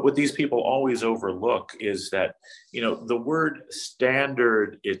 But what these people always overlook is that, the word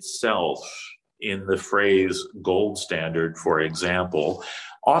standard itself in the phrase gold standard, for example,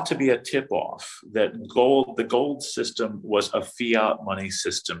 ought to be a tip-off that the gold system was a fiat money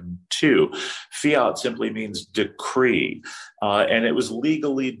system too. Fiat simply means decree, and it was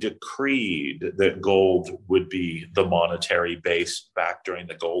legally decreed that gold would be the monetary base back during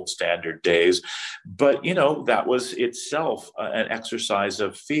the gold standard days. But, that was itself an exercise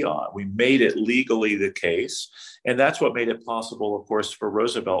of fiat. We made it legally the case. And that's what made it possible, of course, for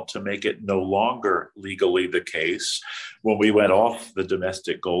Roosevelt to make it no longer legally the case when we went off the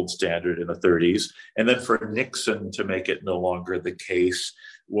domestic gold standard in the 30s, and then for Nixon to make it no longer the case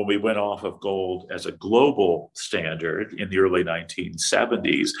when we went off of gold as a global standard in the early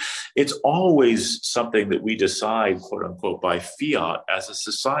 1970s. It's always something that we decide, quote unquote, by fiat as a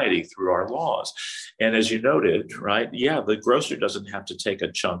society through our laws. And as you noted, right, the grocer doesn't have to take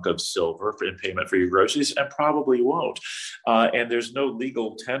a chunk of silver in payment for your groceries, and probably won't. And there's no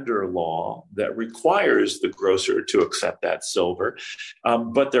legal tender law that requires the grocer to accept that silver.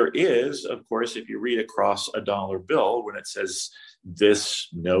 But there is, of course, if you read across a dollar bill, when it says this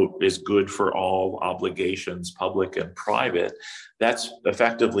note is good for all obligations, public and private, that's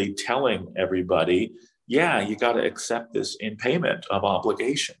effectively telling everybody, you got to accept this in payment of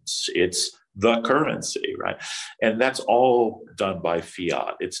obligations. It's the currency, right? And that's all done by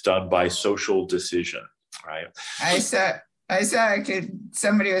fiat. It's done by social decision, right? I saw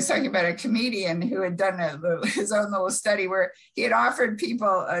somebody was talking about a comedian who had done his own little study where he had offered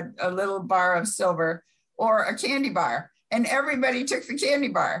people a little bar of silver or a candy bar. And everybody took the candy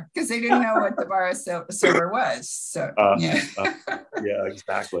bar because they didn't know what the bar of silver was. So, yeah,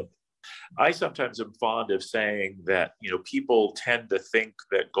 exactly. I sometimes am fond of saying that, people tend to think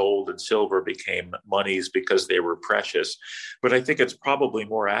that gold and silver became monies because they were precious. But I think it's probably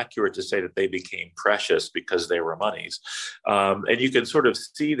more accurate to say that they became precious because they were monies. And you can sort of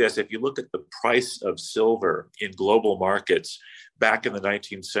see this if you look at the price of silver in global markets back in the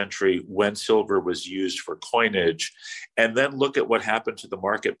 19th century when silver was used for coinage, and then look at what happened to the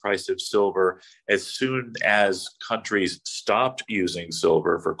market price of silver as soon as countries stopped using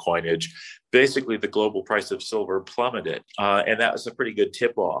silver for coinage. Basically, the global price of silver plummeted. And that was a pretty good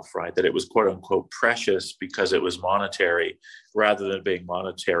tip-off, right? That it was, quote unquote, precious because it was monetary rather than being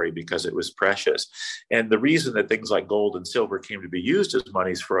monetary because it was precious. And the reason that things like gold and silver came to be used as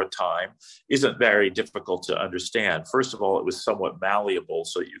monies for a time isn't very difficult to understand. First of all, it was somewhat malleable,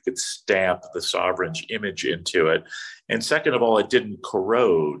 so you could stamp the sovereign's image into it. And second of all, it didn't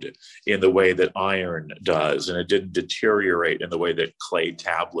corrode in the way that iron does, and it didn't deteriorate in the way that clay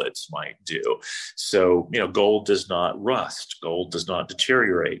tablets might do. So, gold does not rust, gold does not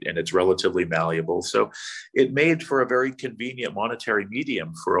deteriorate, and it's relatively malleable. So it made for a very convenient monetary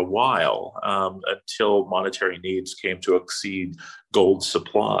medium for a while, until monetary needs came to exceed gold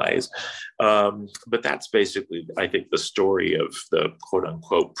supplies. But that's basically, I think, the story of the quote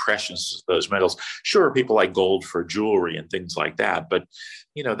unquote precious of those metals. Sure, people like gold for jewelry and things like that, but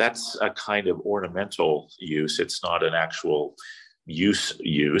that's a kind of ornamental use. It's not an actual use.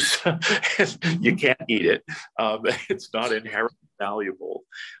 You can't eat it. It's not inherently valuable.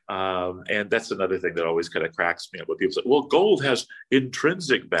 And that's another thing that always kind of cracks me up when people say, well, gold has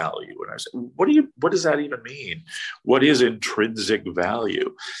intrinsic value. And I say, what does that even mean? What is intrinsic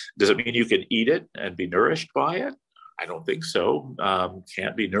value? Does it mean you can eat it and be nourished by it? I don't think so.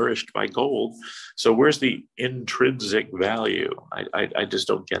 Can't be nourished by gold. So where's the intrinsic value? I just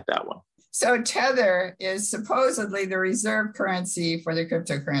don't get that one. So Tether is supposedly the reserve currency for the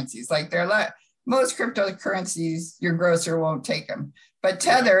cryptocurrencies. Like most cryptocurrencies, your grocer won't take them. But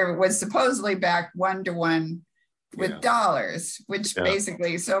Tether was supposedly backed 1-to-1 with dollars, which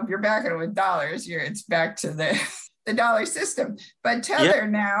basically, so if you're backing it with dollars, it's back to the dollar system. But Tether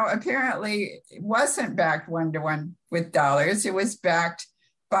now apparently wasn't backed 1-to-1 with dollars. It was backed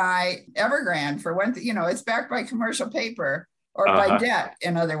by Evergrande for one thing. It's backed by commercial paper or by debt,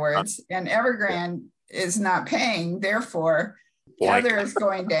 in other words. And Evergrande is not paying. Therefore, The other is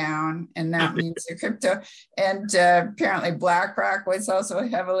going down, and that means the crypto. And apparently BlackRock was also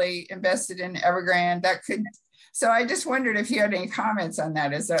heavily invested in Evergrande. So I just wondered if you had any comments on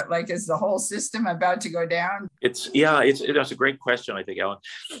that. Is the whole system about to go down? It's a great question, I think, Ellen.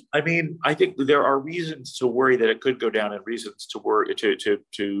 I mean, I think there are reasons to worry that it could go down and reasons to worry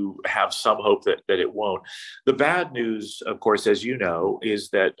to have some hope that it won't. The bad news, of course, as you know, is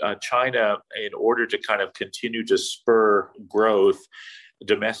that China, in order to kind of continue to spur growth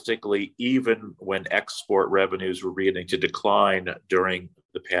domestically, even when export revenues were beginning to decline during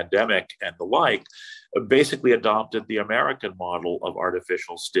the pandemic and the like, basically adopted the American model of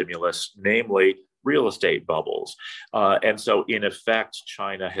artificial stimulus, namely real estate bubbles. And so, in effect,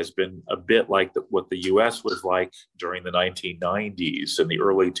 China has been a bit like what the US was like during the 1990s and the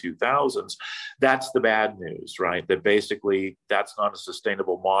early 2000s. That's the bad news, right? That basically that's not a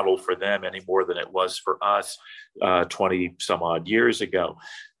sustainable model for them any more than it was for us 20 some odd years ago.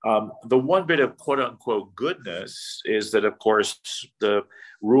 The one bit of quote unquote goodness is that, of course, the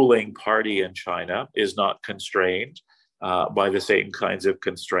ruling party in China is not constrained by the same kinds of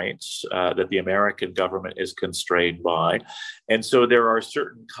constraints that the American government is constrained by. And so there are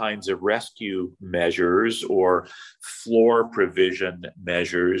certain kinds of rescue measures or floor provision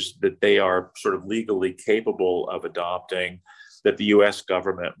measures that they are sort of legally capable of adopting that the US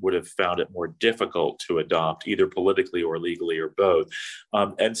government would have found it more difficult to adopt, either politically or legally or both.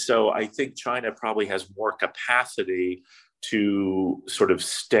 And so I think China probably has more capacity to sort of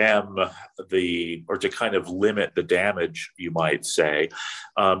stem or to kind of limit the damage, you might say,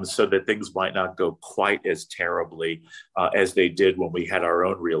 so that things might not go quite as terribly as they did when we had our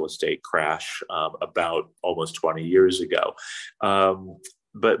own real estate crash about almost 20 years ago.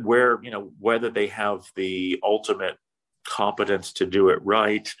 But whether they have the ultimate competence to do it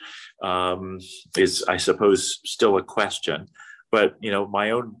right is, I suppose, still a question. But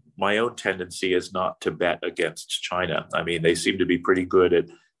my own tendency is not to bet against China. I mean, they seem to be pretty good at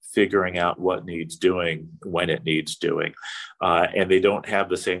figuring out what needs doing when it needs doing. And they don't have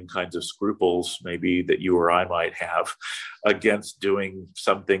the same kinds of scruples maybe that you or I might have against doing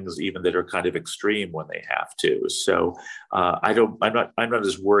some things even that are kind of extreme when they have to. So I'm not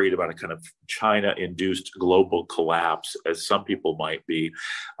as worried about a kind of China-induced global collapse as some people might be.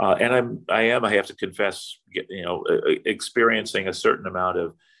 And I have to confess, experiencing a certain amount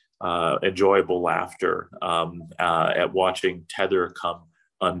of enjoyable laughter at watching Tether come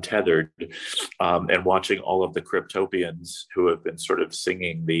untethered and watching all of the cryptopians who have been sort of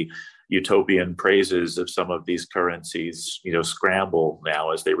singing the utopian praises of some of these currencies, scramble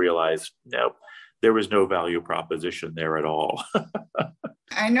now as they realize, no, there was no value proposition there at all.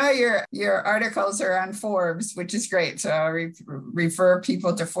 I know your articles are on Forbes, which is great. So I'll refer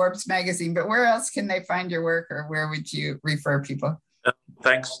people to Forbes magazine, but where else can they find your work, or where would you refer people?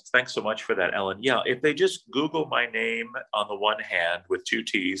 Thanks so much for that, Ellen. Yeah, if they just Google my name on the one hand with 2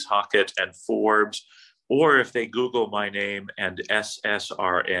 T's, Hockett and Forbes, or if they Google my name and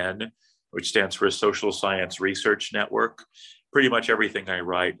SSRN, which stands for Social Science Research Network, pretty much everything I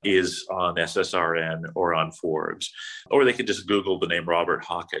write is on SSRN or on Forbes. Or they could just Google the name Robert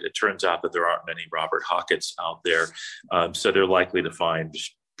Hockett. It turns out that there aren't many Robert Hocketts out there, so they're likely to find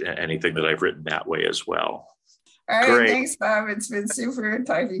anything that I've written that way as well. All right, Great. Thanks, Bob. It's been super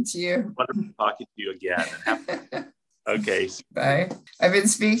talking to you. Wonderful talking to you again. Okay. Bye. I've been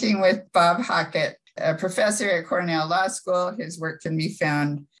speaking with Bob Hockett, a professor at Cornell Law School. His work can be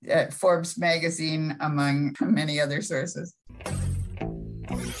found at Forbes magazine, among many other sources.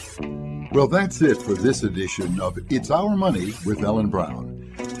 Well, that's it for this edition of It's Our Money with Ellen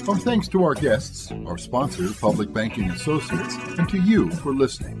Brown. Our thanks to our guests, our sponsor, Public Banking Associates, and to you for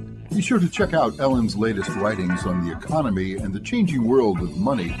listening. Be sure to check out Ellen's latest writings on the economy and the changing world of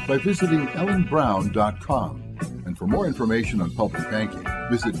money by visiting ellenbrown.com. And for more information on public banking,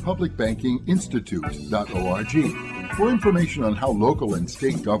 visit publicbankinginstitute.org. For information on how local and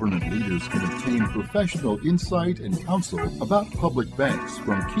state government leaders can obtain professional insight and counsel about public banks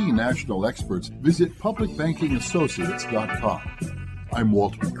from key national experts, visit publicbankingassociates.com. I'm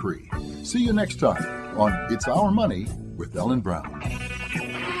Walt McCree. See you next time on It's Our Money with Ellen Brown.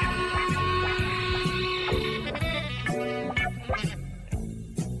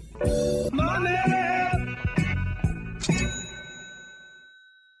 Money!